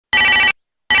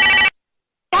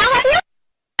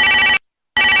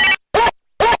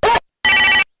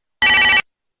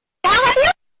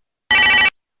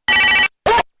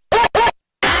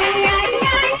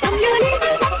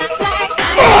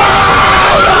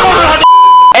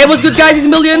Hey, what's good, guys? It's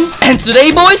Milyon, and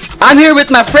today, boys, I'm here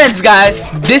with my friends, guys.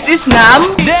 This is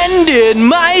Nam.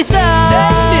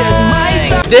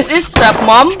 This is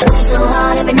Stepmom.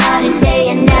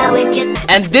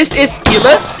 And this is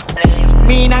Skillless.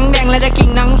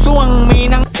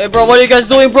 Hey, bro, what are you guys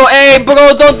doing, bro? Hey, bro,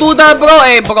 don't do that, bro.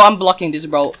 Hey, bro, I'm blocking this,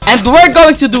 bro. And we're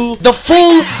going to do the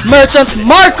full Merchant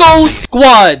Marco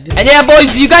squad. And yeah,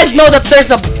 boys, you guys know that there's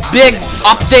a big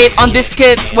update on this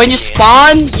kit. When you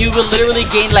spawn, you will literally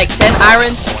gain like 10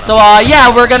 irons. So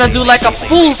yeah, we're gonna do like a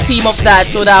full team of that,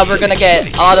 so that we're gonna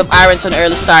get a lot of irons on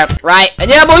early start, right? And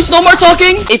yeah, boys, no more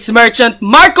talking. It's Merchant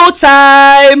Marco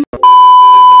time.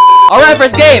 Alright,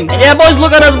 first game. And yeah, boys,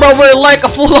 look at us, bro. We're like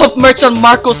a full of Merchant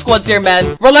Marco squads here,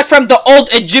 man. We're like from the old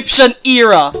Egyptian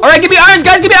era. Alright, give me irons,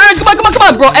 guys. Give me irons. Come on, come on, come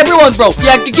on, bro. Everyone, bro.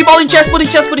 Yeah, keep all in chest. Put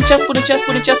in chest, put in chest, put in chest,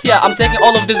 put in chest. Yeah, I'm taking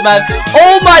all of this, man.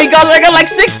 Oh my god, I got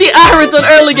like 60 irons on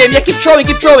early game. Yeah, keep throwing,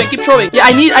 keep throwing, keep throwing. Yeah,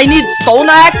 I need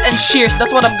stone axe and shears.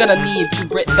 That's what I'm gonna need to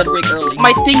bed break early.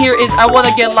 My thing here is I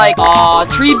wanna get like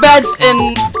 3 beds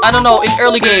in, I don't know, in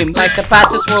early game. Like to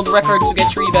pass this world record to get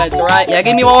 3 beds, alright? Yeah,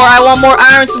 give me more. I want more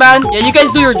irons, man. Yeah, you guys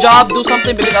do your job, do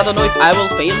something, because I don't know if I will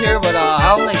fail here, but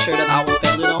I'll make sure that I will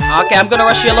fail, you know. Okay, I'm gonna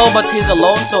rush yellow, but he's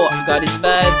alone, so I got his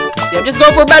bed. Yeah, just go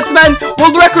for bets, man.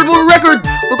 World record, world record.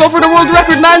 We're going for the world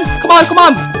record, man. Come on, come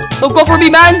on. Don't go for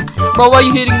me, man. Bro, why are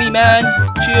you hitting me, man?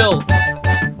 Chill.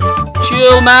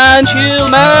 Chill, man. Chill,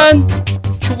 man.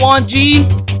 What you want, G?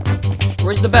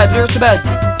 Where's the bed? Where's the bed?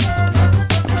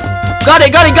 Got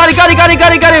it, got it, got it, got it, got it, got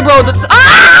it, got it, bro. That's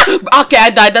okay, I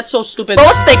died. That's so stupid. Bro,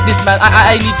 let's take this, man.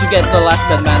 I need to get the last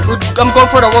bed, man. I'm going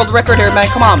for the world record here, man.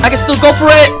 Come on. I can still go for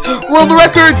it. World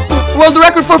record. World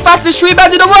record for fastest 3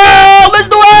 beds in the world. Let's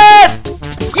do it.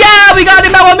 Yeah, we got it,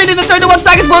 man. 1 minute and 31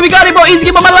 seconds, bro. We got it, bro. Easy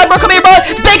game on my life, bro. Come here, bro.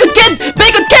 Bacon kid.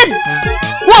 Bacon kid.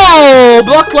 Whoa.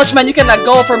 Block clutch, man. You cannot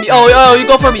go for me. Oh, you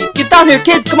go for me. Get down here,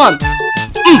 kid. Come on.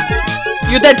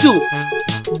 You're dead too.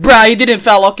 Bruh, he didn't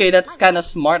fall. Okay, that's kind of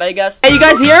smart, I guess. Hey, you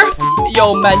guys here?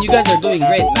 Yo, man, you guys are doing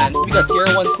great, man. We got tier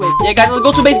 1 quick. Yeah, guys, let's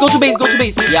go to base, go to base, go to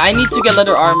base. Yeah, I need to get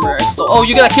leather armor. So, oh,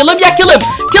 you gonna kill him? Yeah, kill him!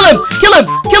 Kill him! Kill him!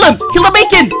 Kill him! Kill the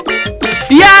bacon!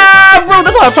 Yeah, bro,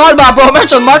 that's what I'm talking about, bro.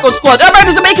 Merchant Marco squad. Oh, man,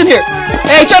 there's a bacon here.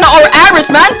 Hey, trying to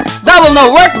Iris, man. That will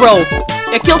not work, bro.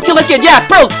 Yeah, kill the kid. Yeah,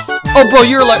 bro. Oh, bro,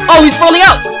 you're like, oh, he's falling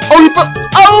out.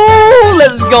 Oh,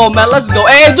 let's go, man. Let's go.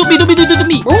 Hey, do me.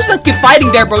 Bro, who's that kid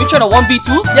fighting there, bro? You trying to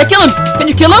 1v2? Yeah, kill him. Can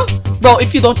you kill him? Bro,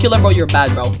 if you don't kill him, bro, you're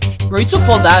bad, bro. Bro, you took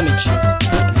full damage.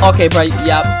 Okay, bro.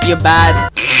 Yeah, you're bad.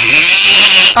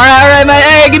 Alright, man.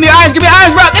 Hey, give me irons, bro.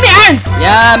 Give me irons.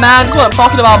 Yeah, man. That's what I'm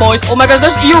talking about, boys. Oh my god,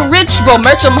 you're rich, bro.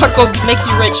 Merchant Marco makes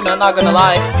you rich, man. Not gonna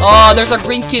lie. Oh, there's a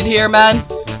green kid here, man.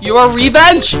 You are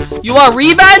revenge. You are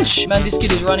revenge. Man, this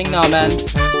kid is running now, man.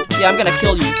 Yeah, I'm gonna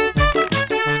kill you.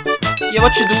 Yeah,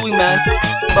 what you doing, man?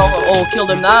 Bro, oh,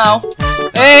 killed him now.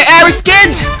 Hey, Aris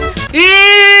kid!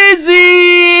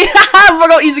 Easy!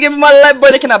 Bro, easy game in my life, bro.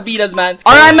 They cannot beat us, man.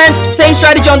 Alright, man, same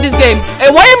strategy on this game.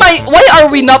 Hey, why are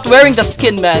we not wearing the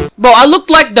skin, man? Bro, I look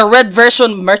like the red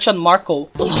version Merchant Marco.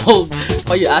 Why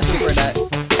are you asking for that?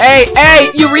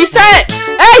 Hey, you reset!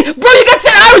 Hey, bro, you got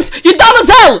 10 irons! You dumb as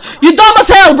hell! You dumb as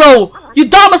hell, bro! You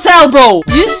dumb as hell, bro!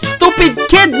 You stupid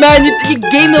kid, man! You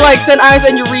gave me like 10 irons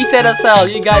and you reset as hell.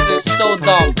 You guys are so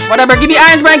dumb. Whatever, give me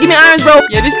irons, man. Give me irons, bro.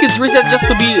 Yeah, this kid's reset just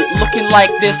to be looking like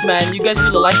this, man. You guys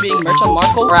really like being Merchant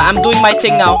Marco? Alright, I'm doing my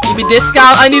thing now. Give me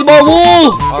discount. I need more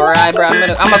wool. Alright, bro. I'm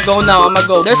gonna go now. I'm gonna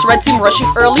go. There's red team rushing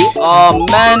early. Oh,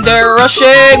 man. They're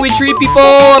rushing. We 3 people.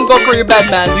 I'm going for your bed,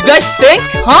 man. You guys stink?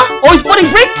 Huh? Oh, he's putting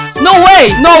bricks? No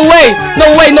way. No way.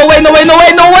 No way. No way. No way. No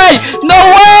way. No way. No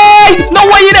way. No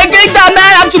way. You didn't get that. Man,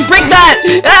 I have to break that.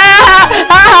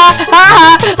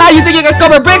 You think you can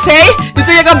cover bricks, hey? You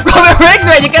think you can cover bricks,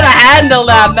 man? You gotta handle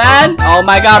that, man. Oh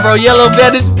my god, bro. Yellow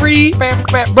bed is free.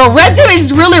 Bro, red team is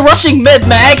really rushing mid,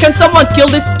 man. Hey, can someone kill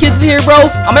these kids here, bro?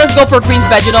 I'm gonna just go for green's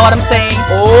bed. You know what I'm saying?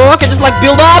 Oh, I can just like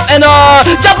build up and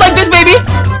jump like this, baby.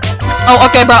 Oh,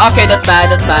 okay, bro. Okay, that's bad.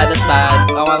 That's bad. That's bad.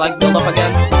 Oh, I like build up again.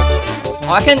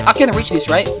 Oh, I can reach this,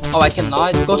 right? Oh, I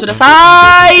cannot. Go to the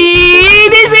side.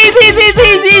 Easy.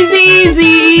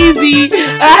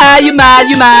 You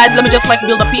mad. Let me just like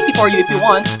build a PP for you if you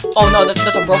want. Oh no, that's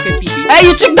a broken PP. Hey,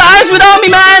 you took the irons without me,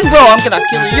 man. Bro, I'm gonna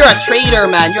kill you. You're a traitor,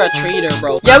 man. You're a traitor,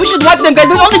 bro. Yeah, we should wipe them, guys.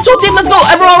 There's only 2 teams. Let's go.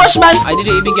 Everyone rush, man. I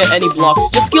didn't even get any blocks.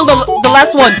 Just kill the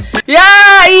last one.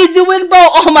 Yeah, easy win, bro.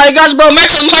 Oh my gosh, bro.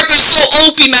 Merchant Marco is so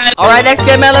OP, man. Alright, next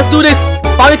game, man. Let's do this.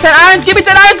 Spawn me 10 irons. Give me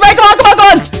 10 irons, man. Come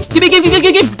on. Give me.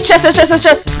 Chest.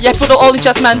 Yeah, put it all in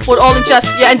chest, man. Put it all in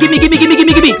chest. Yeah, and give me.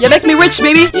 Yeah, make me rich,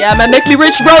 baby. Yeah, man, make me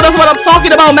rich, bro. That's what I'm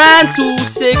talking about, man. 2,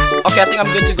 6. Okay, I think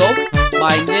I'm good to go.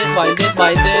 Buy this. Wait,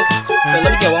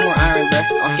 let me get 1 more iron, bro.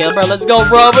 Okay, bro, let's go,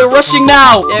 bro. We're rushing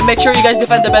now. Yeah, make sure you guys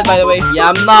defend the bed, by the way. Yeah,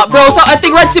 I'm not, bro. So I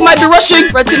think red team might be rushing.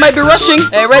 Red team might be rushing.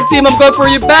 Hey, red team, I'm going for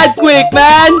your bed quick,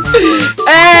 man.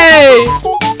 Hey.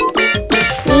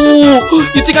 Ooh,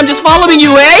 you think I'm just following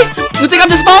you, eh? You think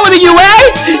I'm just following you, eh?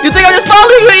 You think I'm just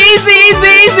following you? Easy,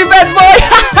 easy, easy, bad boy.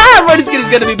 Bro, this kid is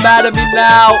gonna be mad at me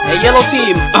now. Hey, yellow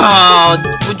team.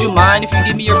 Would you mind if you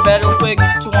give me your bed real quick?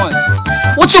 What you want?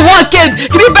 What you want, kid?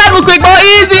 Give me your bed real quick, bro.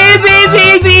 Easy, easy, easy,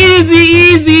 easy, easy,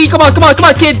 easy. Come on, come on, come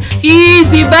on, kid.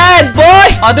 Easy, bad boy.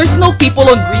 There's no people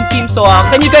on green team, so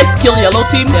can you guys kill yellow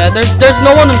team? Yeah, there's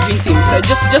no one on green team, so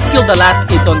just kill the last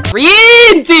kids on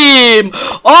green team.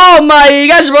 Oh my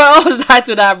gosh, bro. I was not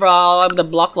to that, bro. I'm the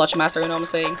block clutch master, you know what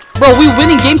I'm saying? Bro, we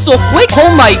winning games so quick.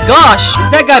 Oh my gosh. Is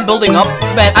that guy building up?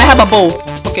 Man, I have a bow.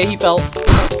 Okay, he fell.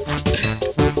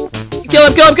 Kill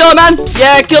him, man.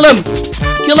 Yeah, kill him.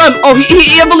 Kill him. Oh,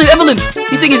 Evelyn.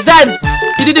 You think he's dead?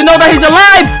 You didn't know that he's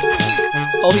alive.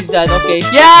 Oh, he's dead. Okay.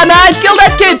 Yeah, man. Kill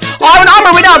that kid. Oh, I'm in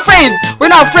armor. We're not afraid.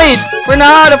 We're not afraid. We're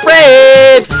not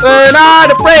afraid. We're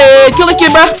not afraid. Kill the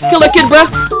kid, bro. Kill the kid, bro.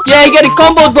 Yeah, he getting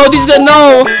comboed, bro. This is a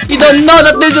no. You don't know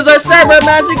that this is our server,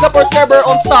 man. Singapore server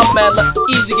on top, man.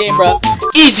 Easy game, bro.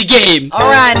 Easy game.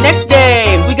 Alright, next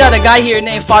game. We got a guy here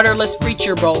named Fatherless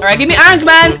Creature, bro. Alright, give me irons,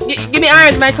 man. Give me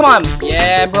irons, man. Come on.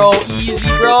 Yeah, bro. Easy,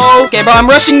 bro. Okay, bro. I'm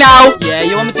rushing now. Yeah,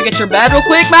 you want me to get your bed real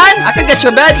quick, man? I can get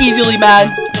your bed easily, man.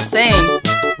 Just saying.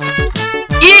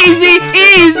 Easy,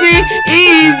 easy,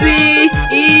 easy,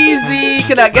 easy.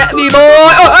 Can I get me, boy?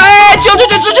 Oh, hey, chill.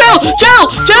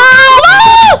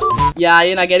 Yeah,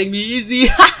 you're not getting me easy.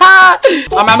 I'm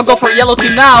gonna go for yellow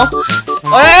team now.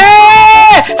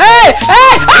 Hey!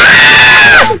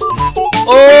 Ah!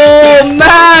 Oh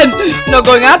man! No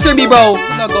going after me, bro.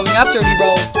 No going after me,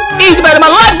 bro. Easy, man. I'm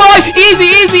alive, boy. Easy.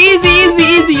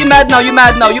 You mad now?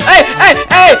 Hey!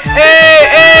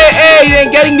 You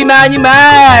ain't getting me, man. You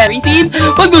mad? Green team?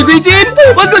 What's good, green team?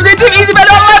 Easy, man.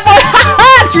 I'm alive, boy.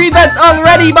 3 beds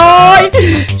already, boy.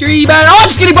 3 beds. Oh,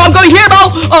 just kidding, bro. I'm going here,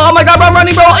 bro. Oh my god, bro. I'm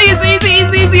running, bro. Easy.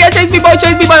 Yeah, chase me, boy.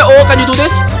 Oh, can you do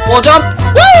this? Wall jump.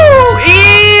 Woo!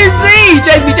 Easy.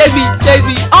 Chase me.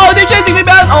 Oh, they're chasing me,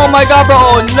 man. Oh my god, bro.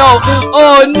 Oh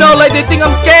no. Like they think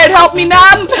I'm scared. Help me,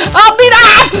 man.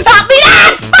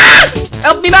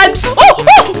 Help me, man. Oh.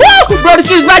 Bro, this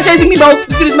kid is mad chasing me, bro.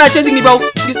 This kid is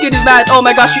mad. Oh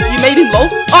my gosh, you made him low.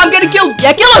 Oh, I'm getting killed.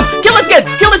 Yeah, kill him. Kill this kid.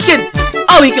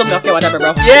 Oh, he killed me. Okay, whatever,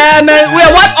 bro. Yeah, man. We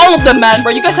wiped all of them, man.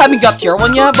 Bro, you guys haven't got tier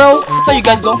 1 yet, bro? I thought you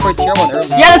guys going for tier 1 early.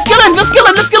 Yeah, let's kill him. Come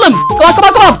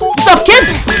on. What's up, kid?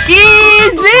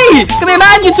 Easy. Come here,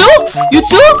 man. You too?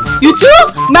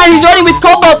 Man, he's running with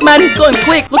cobalt, man. He's going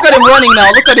quick. Look at him running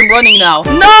now.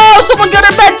 No, someone got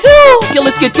her bed too. Kill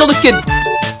this kid.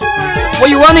 Why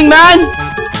you running, man?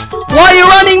 Bro,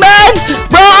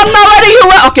 I'm not letting you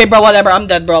run. Okay, bro, whatever. I'm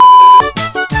dead, bro.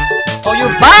 Oh,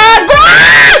 you're bad, bro.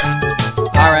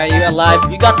 Alright, you're alive.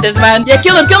 You got this, man. Yeah,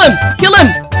 kill him. Yeah,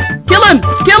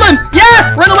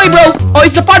 run away, bro. Oh,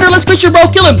 it's the fatherless creature, bro.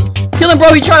 Kill him,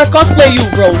 bro. He trying to cosplay you,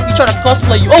 bro.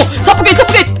 Oh, suffocate.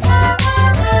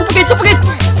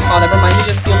 Oh, never mind. You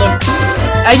just kill him.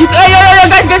 Hey,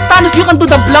 guys, Thanos, you can do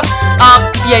the block.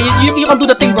 Yeah, you can do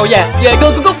the thing, bro. Yeah,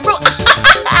 go, bro.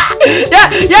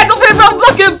 yeah, go for it, bro.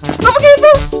 Block him. Suffocate,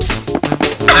 bro.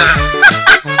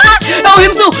 Oh,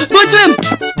 him too. Do it to him.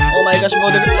 Oh my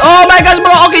gosh,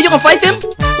 bro. Okay, you can fight him.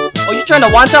 Oh, you trying to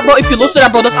one-tap, bro? If you lose to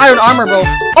that, bro, that's iron armor, bro.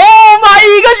 Oh my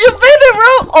gosh, you beat it,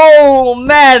 bro. Oh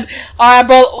man. Alright,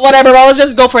 bro. Whatever, bro. Let's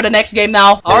just go for the next game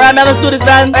now. Alright, man. Let's do this,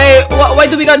 man. Hey, why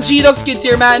do we got GDoggs kids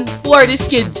here, man? Who are these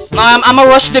kids? I'm gonna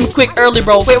rush them quick early,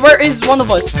 bro. Wait, where is one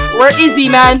of us? Where is he,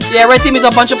 man? Yeah, red team is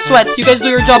a bunch of sweats. You guys do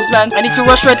your jobs, man. I need to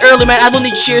rush red early, man. I don't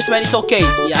need shears, man. It's okay.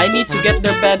 Yeah, I need to get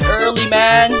their bed early,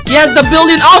 man. He has the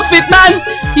billion outfit, man.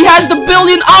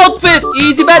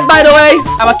 Easy bed, by the way.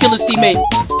 I'm gonna kill his teammate.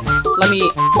 Let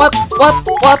me. What?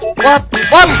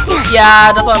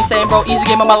 Yeah, that's what I'm saying, bro. Easy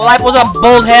game of my life. What's up,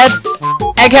 bald head?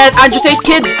 Egghead, agitate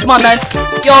kid. Come on, man.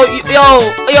 Yo.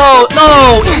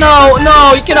 No.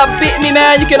 You cannot beat me,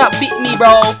 man. You cannot beat me,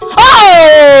 bro.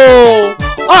 Oh,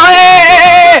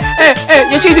 hey.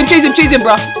 Yeah, chase him,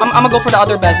 bro. I'm gonna go for the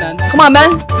other bed, man. Come on,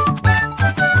 man.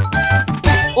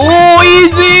 Oh,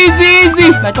 easy.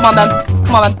 Man, come on, man.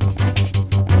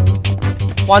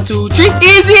 1, 2, 3.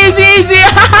 Easy.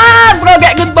 Bro,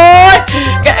 get good, boy.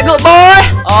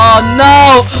 Oh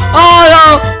no. Oh,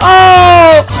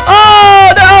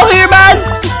 they're all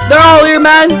here,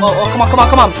 man. Oh, come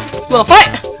on. You wanna fight?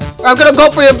 I'm gonna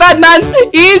go for your bed, man.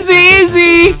 Easy,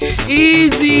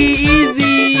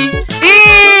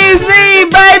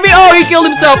 baby. Oh, he killed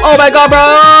himself. Oh my god, bro.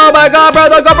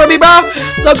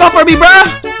 Don't go for me, bro.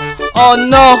 Oh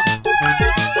no.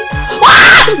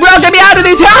 Ah! Bro, get me out of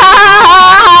this.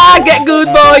 Get good,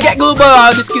 boy. Get good, boy.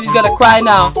 Oh, this kid is gonna cry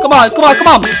now. Come on, come on, come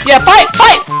on. Yeah, fight,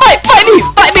 fight, fight, fight me,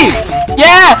 fight me.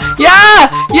 Yeah, yeah,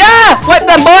 yeah. Wipe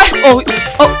them, boy. Oh,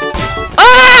 oh.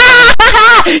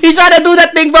 He's trying to do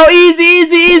that thing, bro. Easy,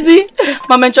 easy, easy.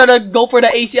 My man trying to go for the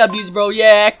AC abuse, bro.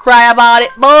 Yeah, cry about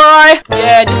it, boy.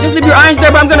 Yeah, just leave your irons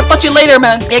there, bro. I'm gonna touch you later,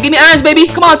 man. Yeah, give me irons, baby.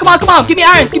 Come on, come on, come on. Give me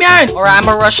irons, give me irons. Alright, I'm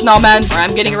gonna rush now, man. Alright,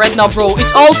 I'm getting red now, bro.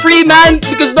 It's all free, man,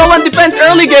 because no one defends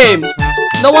early game.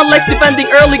 No one likes defending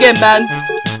early game, man.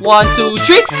 1, 2,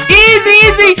 3. Easy,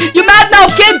 easy. You mad now,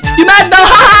 kid? You mad now?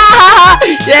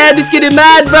 Yeah, this kid is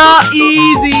mad, bro.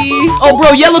 Easy. Oh,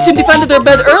 bro, yellow team defended their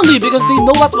bed early because they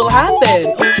know what will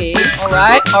happen. Okay.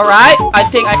 Alright, alright. I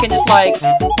think I can just, like,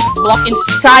 block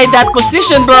inside that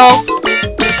position, bro.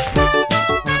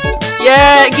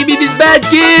 Yeah, give me this bed,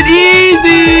 kid.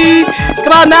 Easy.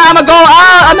 Come on, man. I'm gonna go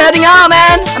out. I'm heading out,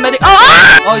 man. I'm heading.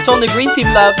 Oh, it's only green team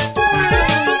left.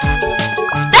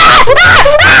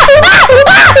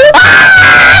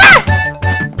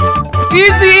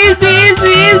 Easy, easy,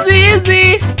 easy, easy,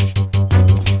 easy.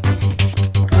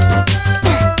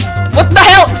 What the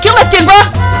hell? Kill that kid, bro.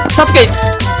 Suffocate.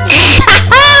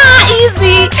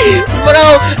 Easy.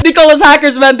 Bro, they call us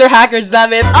hackers, man. They're hackers,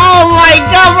 damn it. Oh my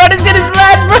god, bro. This kid is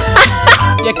mad, bro.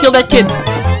 Yeah, kill that kid.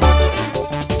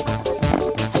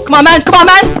 Come on, man. Come on,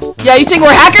 man. Yeah, you think we're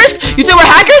hackers? You think we're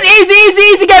hackers? Easy, easy,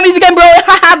 easy game, bro.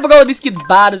 Bro, this kid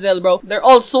bad as hell, bro. They're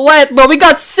all sweat, bro. We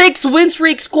got 6 win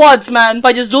streak squads, man,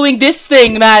 by just doing this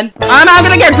thing, man. I'm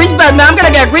gonna get greens bad, man. I'm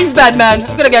gonna get greens bad, man.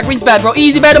 I'm gonna get greens bad, bro.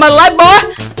 Easy bad in my life, boy.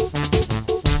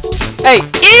 Hey,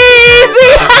 easy.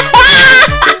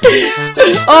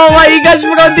 Oh my gosh,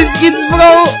 bro. These kids,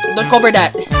 bro. Don't cover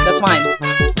that. That's mine.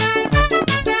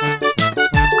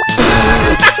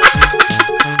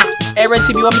 Hey, red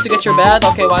team, you want me to get your bed?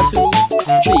 Okay, 1, 2, 3.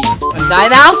 And die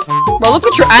now? Bro, look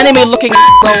at your anime looking,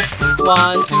 bro.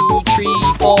 1, 2, 3,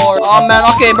 4. Oh, man.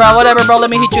 Okay, bro. Whatever, bro. Let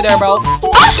me hit you there, bro.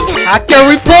 Hacker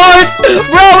report.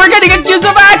 Bro, we're getting accused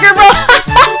of hacker, bro.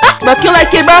 Bro, kill that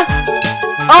kid, bro.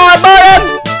 Oh, I bought him.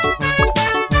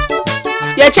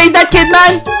 Yeah, chase that kid,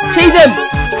 man. Chase him.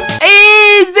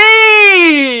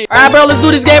 Easy. Alright, bro. Let's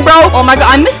do this game, bro. Oh, my God.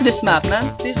 I missed this map,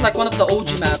 man. This is like one of the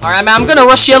OG maps. Alright, man. I'm gonna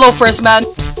rush yellow first, man.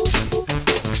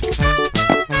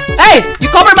 Hey, you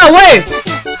covered my way.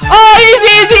 Oh,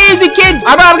 easy, easy, easy, kid.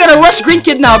 Alright, bro, I'm gonna rush green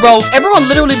kid now, bro. Everyone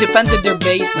literally defended their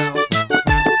base now.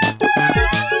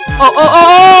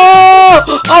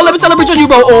 Oh, let me celebrate on you,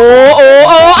 bro.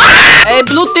 Ah! Hey,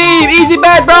 blue team, easy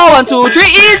bad, bro. 1, 2, 3,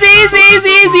 easy, easy, easy,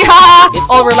 easy, ha. It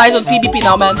all relies on PvP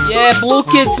now, man. Yeah, blue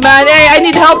kids, man. Hey, I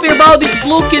need help here, bro. These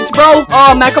blue kids, bro.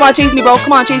 Oh, man, come on, chase me, bro.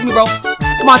 Come on, chase me, bro.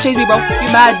 Come on, chase me, bro. You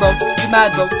mad, bro. You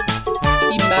mad, bro.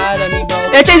 He mad at me, bro.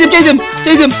 Yeah, chase him, chase him,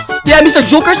 chase him. Yeah, Mr.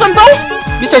 Jokerson, bro.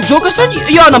 Mr. Jokerson,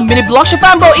 you're on a Minibloxia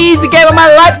fan, bro. Easy game of my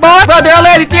life, bro. Bro, they're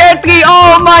already tier 3.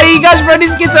 Oh my gosh, bro.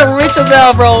 These kids are rich as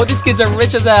hell, bro. These kids are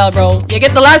rich as hell, bro. Yeah,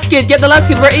 get the last kid. Get the last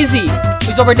kid. Where is he?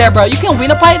 He's over there, bro. You can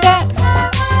win a fight that?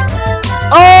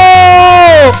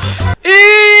 Oh!